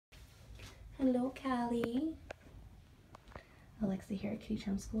Hello, Cali. Alexa here at Kitty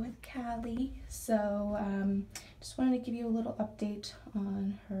Charm School with Cali. So, just wanted to give you a little update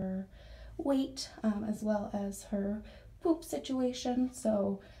on her weight as well as her poop situation.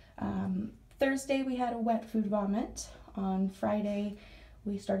 So, Thursday we had a wet food vomit. On Friday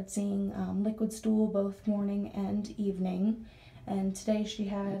we started seeing liquid stool both morning and evening. And today she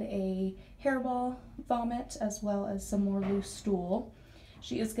had a hairball vomit as well as some more loose stool.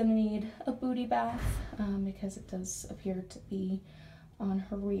 She is going to need a booty bath because it does appear to be on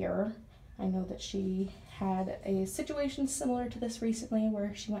her rear. I know that she had a situation similar to this recently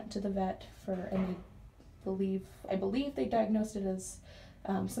where she went to the vet and I believe they diagnosed it as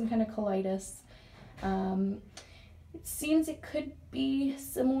some kind of colitis. It seems it could be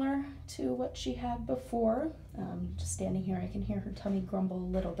similar to what she had before. Just standing here, I can hear her tummy grumble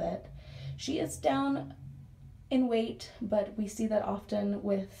a little bit. She is down in weight, but we see that often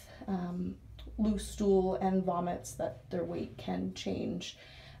with loose stool and vomits that their weight can change.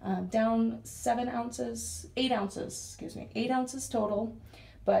 Down 8 ounces total,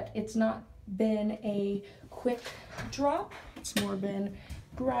 but it's not been a quick drop. It's more been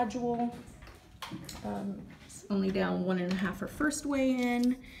gradual. It's only down 1.5 her first weigh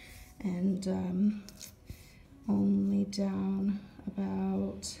in, and only down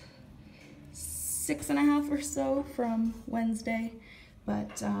about 6.5 or so from Wednesday.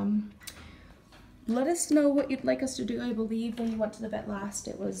 But let us know what you'd like us to do. I believe when you went to the vet last,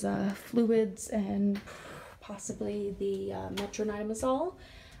 it was fluids and possibly the metronidazole.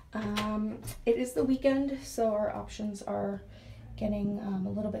 It is the weekend, so our options are getting a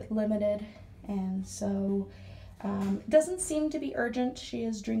little bit limited, and so it doesn't seem to be urgent. She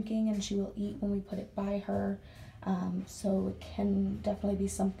is drinking and she will eat when we put it by her. So it can definitely be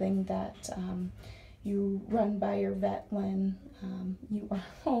something that you run by your vet when you are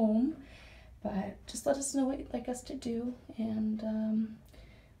home. But just let us know what you'd like us to do, and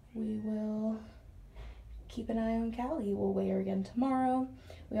we will keep an eye on Cali. We'll weigh her again tomorrow.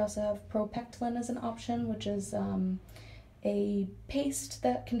 We also have propectolin as an option, which is a paste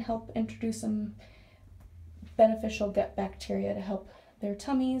that can help introduce some beneficial gut bacteria to help their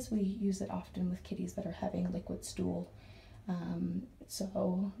tummies. We use it often with kitties that are having liquid stool.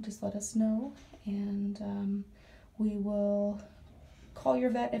 So just let us know, and we will call your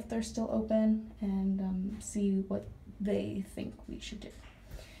vet if they're still open and see what they think we should do.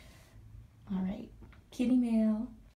 All right, kitty mail.